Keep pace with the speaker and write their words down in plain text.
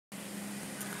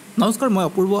নমস্কাৰ, মই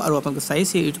অপূৰ্ব আৰু আপোনালোকে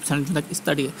চাইছে ইউটিউব চেনেলবিলাক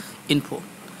ষ্টাডি ইনফো।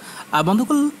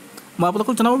 বন্ধুসকল, মই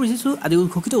আপোনালোকক জনাব বিচাৰিছোঁ আজি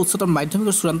ঘোষিত উচ্চতৰ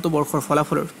মাধ্যমিকৰ চূড়ান্ত বৰ্ষৰ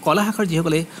ফলাফলৰ কলা শাখাৰ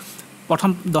যিসকলে প্ৰথম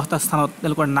 10টা স্থানত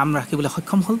তেওঁলোকৰ নাম ৰাখিবলৈ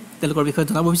সক্ষম হ'ল তেওঁলোকৰ বিষয়ে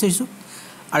জনাব বিচাৰিছোঁ।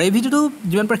 আৰু এই ভিডিঅ'টো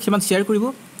যিমান পাৰে সিমান শ্বেয়াৰ কৰিব,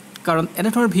 কাৰণ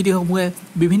এনেধৰণৰ ভিডিঅ'সমূহে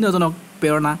বিভিন্নজনক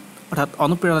প্ৰেৰণা অৰ্থাৎ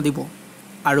অনুপ্ৰেৰণা দিব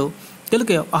আৰু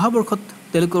তেওঁলোকে অহা বৰ্ষত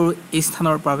তেওঁলোকৰ এই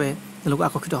স্থানৰ বাবে তেওঁলোক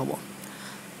আকৰ্ষিত হ'ব।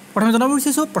 প্ৰথমে জনাব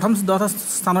বিচাৰিছোঁ প্ৰথম 10টা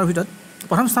স্থানৰ ভিতৰত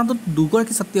প্ৰথম স্থানটোত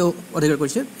দুগৰাকী ছাত্ৰীয়ে অধিকাৰ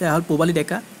কৰিছে। সেয়া হ'ল পূবালী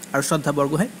ডেকা আৰু শ্ৰদ্ধা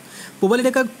বৰগোহাঁই। পূবালী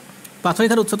ডেকাক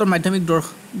পাথৰিঘাট উচ্চতৰ মাধ্যমিক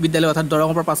বিদ্যালয় অৰ্থাৎ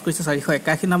দৰঙৰ পৰা পাছ কৰিছে,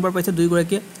 481 নম্বৰ পাইছে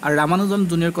দুইগৰাকীয়ে। আৰু ৰামানুজন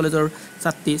জুনিয়ৰ কলেজৰ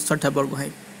ছাত্ৰী শ্ৰদ্ধা বৰগোহাঁই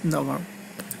নগাঁৱৰ।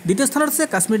 দ্বিতীয় স্থানত আছে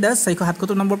কাশ্মীৰ দাস,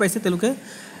 477 নম্বৰ পাইছে তেওঁলোকে,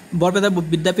 বৰপেটা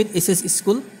বিদ্যাপীঠ HS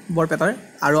স্কুল বৰপেটাৰ।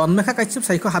 আৰু অন্বেষা কাশ্যপ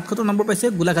 477 নম্বৰ পাইছে,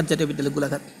 গোলাঘাট জাতীয় বিদ্যালয়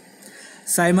Golaghat.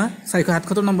 চাইমা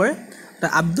 477 নম্বৰে,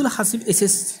 Abdul Hasib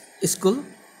HS school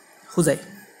Hojai.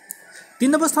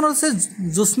 3 number স্থানত আছে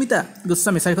জুস্মিতা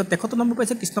গোস্বামী, 473 নম্বৰ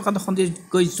পাইছে, কৃষ্ণকান্ত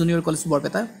সন্দিকৈ জুনিয়ৰ কলেজ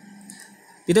বৰপেটা।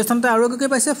 তৃতীয় স্থানতে আৰু এগৰাকী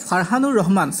পাইছে ফাৰহানুৰ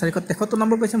ৰহমান, 473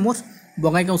 নম্বৰ পাইছে, মুঠ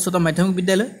বঙাইগাঁও উচ্চতৰ মাধ্যমিক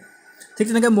বিদ্যালয়। ঠিক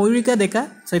তেনেকৈ ময়ূৰিকা ডেকা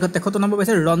 473 নম্বৰ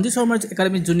পাইছে, Ranjit Sharma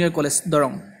academy junior college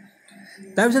Darrang.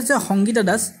 তাৰপিছত আছে সংগীতা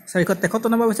দাস, 473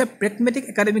 নম্বৰ পাইছে, pragmatic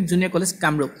academic junior college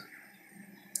Kamrup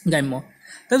গ্ৰাম্য।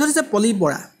 তাৰপিছত আছে পলি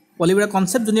বৰা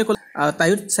কনচেপ্ট জুনিয়ৰ কলেজ,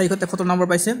 তাইও 473 নম্বৰ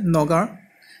পাইছে, নগাঁৱৰ।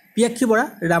 পিয়াক্ষী Bora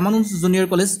Ramanujan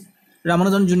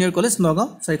junior college Nagaon,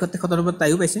 473 number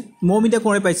তাইও পাইছে। মৌমিতা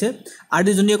কোঁৱৰে পাইছে RD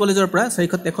জুনিয়ৰ কলেজৰ পৰা,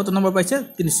 473 নম্বৰ পাইছে,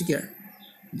 তিনিচুকীয়াৰ।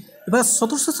 এবাৰ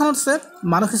চতুৰ্থ স্থানত আছে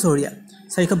মানসী চহৰীয়া,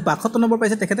 472 নম্বৰ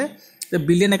পাইছে তেখেতে,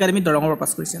 বিলিয়ন একাডেমী দৰঙৰ পৰা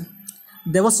পাছ কৰিছে।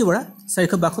 দেৱশ্ৰী বৰা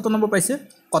 472 নম্বৰ পাইছে,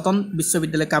 কটন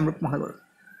বিশ্ববিদ্যালয় কামৰূপ মহানগৰ।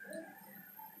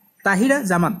 তাহিৰা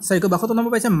জামান 472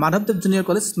 নম্বৰ পাইছে, মাধৱদেৱ জুনিয়ৰ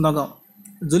কলেজ নগাঁও।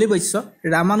 জুলি Baishya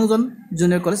Ramanujan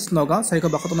junior college Nagaon,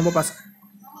 472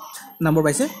 number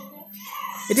পাইছে।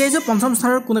 এতিয়া আহিছে পঞ্চম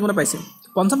স্থানৰ কোনে কোনে পাইছে।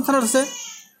 পঞ্চম স্থানত আছে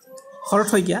শৰৎ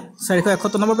শইকীয়া,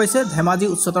 471 নম্বৰ পাইছে, ধেমাজি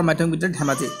উচ্চতৰ মাধ্যমিক বিদ্যালয়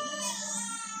ধেমাজি।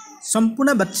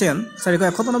 সম্পূৰ্ণা বাচ্চায়ন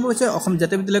 471 নম্বৰ পাইছে, অসম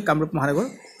জাতীয় বিদ্যালয় কামৰূপ মহানগৰ।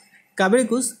 Kaveri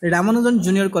Koch Ramanujan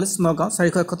junior college Nagaon,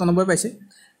 471 number পাইছে।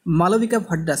 মালবিকা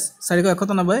ভট্টাচ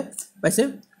 471 নম্বৰ পাইছে,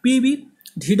 PB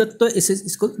ধীৰ দত্ত SS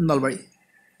স্কুল নলবাৰী।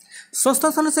 ষষ্ঠ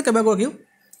স্থানত আছে কেইবাগৰাকীও,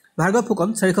 ভাৰ্গৱ ফুকন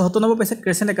 470 নম্বৰ পাইছে,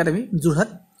 crescent academy Jorhat.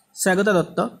 Swagata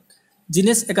Dutta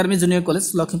জিনেছ academy junior college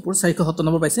Lakhimpur, 470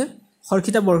 number পাইছে।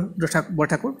 হৰ্ষিতা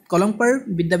বৰঠাকুৰ কলংপাৰ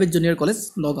বিদ্যাপীঠ জুনিয়ৰ কলেজ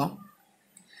নগাঁও।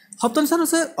 সপ্তম স্থানত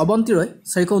আছে অৱন্তী ৰয়,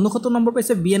 469 নম্বৰ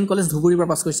পাইছে, BN কলেজ ধুবুৰীৰ পৰা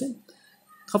পাছ কৰিছে।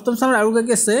 সপ্তম স্থানত আৰু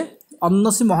এগৰাকী আছে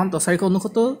অন্নচী মহন্ত,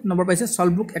 469 নম্বৰ পাইছে,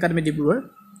 চলবুক একাডেমী ডিব্ৰুগড়।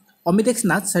 অমিতেশ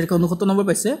নাথ 469 নম্বৰ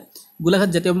পাইছে, গোলাঘাট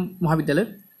জাতীয় মহাবিদ্যালয়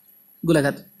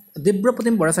গোলাঘাট।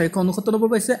 দিব্যপ্ৰতিম বৰা 469 নম্বৰ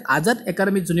পাইছে, Azad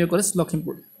academy junior college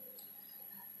Lakhimpur.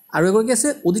 আৰু এগৰাকী আছে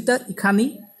উদিতা ইখানী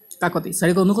কাকতি,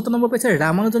 469 নম্বৰ পাইছে,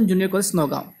 ৰামানুজন জুনিয়ৰ কলেজ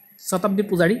নগাঁও। শতাব্দী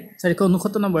পূজাৰী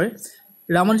 469 নম্বৰে,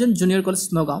 Ramanujan junior college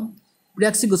Nagaon.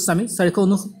 Priyakshi Goswami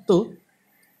 469,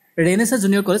 ৰেনেছা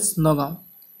junior college Nagaon.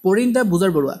 Parinita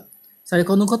বুজাৰ বৰুৱা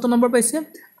 469 নম্বৰ পাইছে,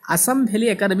 Assam valley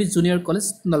academy junior college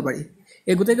Nalbari.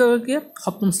 এই গোটেইগৰাকীয়ে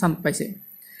সপ্তম স্থান পাইছে।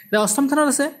 এতিয়া অষ্টম স্থানত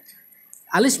আছে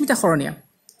আলিস্মিতা শৰণীয়া,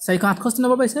 468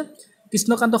 নম্বৰ পাইছে,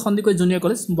 কৃষ্ণকান্ত সন্দিকৈ জুনিয়ৰ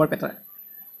কলেজ বৰপেটাৰ।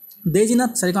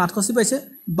 দেইজিনাথ 468 পাইছে,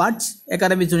 birds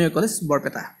academy junior college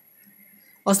Barpeta.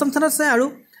 অষ্টম স্থানত আছে আৰু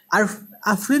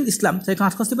আফৰিন ইছলাম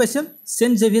 468 পাইছে,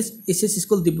 Saint Xavier's SS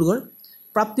school Dibrugarh.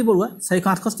 প্ৰাপ্তি বৰুৱা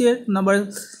 468 নম্বৰ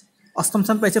অষ্টম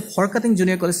স্থান পাইছে, ফৰকাটিং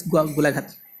জুনিয়ৰ কলেজ গোলাঘাট।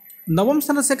 নৱম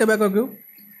স্থানত আছে কেইবাগৰাকীও,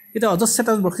 এতিয়া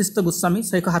অজস্ৰেতা Vashistha Goswami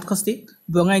 467,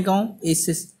 Bongaigaon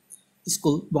HS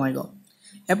school Bongaigaon.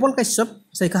 Apple Kashyap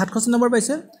 467 number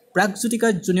পাইছে, প্ৰাগজ্যোতিকা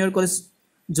জুনিয়ৰ কলেজ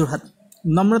যোৰহাট।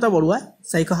 নম্ৰতা বৰুৱা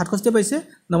 467 পাইছে,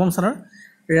 নৱম স্থানৰ,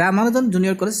 ৰামানুজন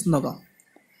জুনিয়ৰ কলেজ নগাঁও।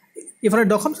 ইফালে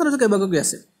দশম স্থানত কেইবাগৰাকী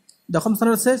আছে। দশম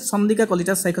স্থানত আছে চন্দিকা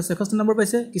কলিতা 466 নম্বৰ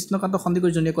পাইছে, Krishnakanta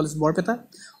Sandikoi junior college Barpeta.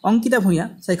 Ankita Bhuyan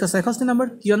 466 number,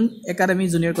 কিৰণ academy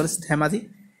junior college Dhemaji.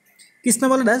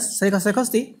 কৃষ্ণবালা Das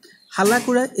 466,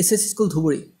 Halakura SS school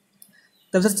Dhubri.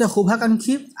 তাৰপিছত আছে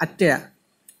শুভাকাংক্ষী আত্ৰেয়া,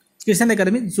 ক্ৰিষ্টিয়ান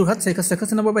একাডেমী যোৰহাট,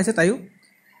 466 নম্বৰ পাইছে তাইও।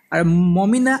 আৰু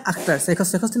মমিনা আখতাৰ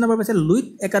 466 নম্বৰ পাইছে, Luit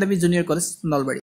academy junior college Nalbari.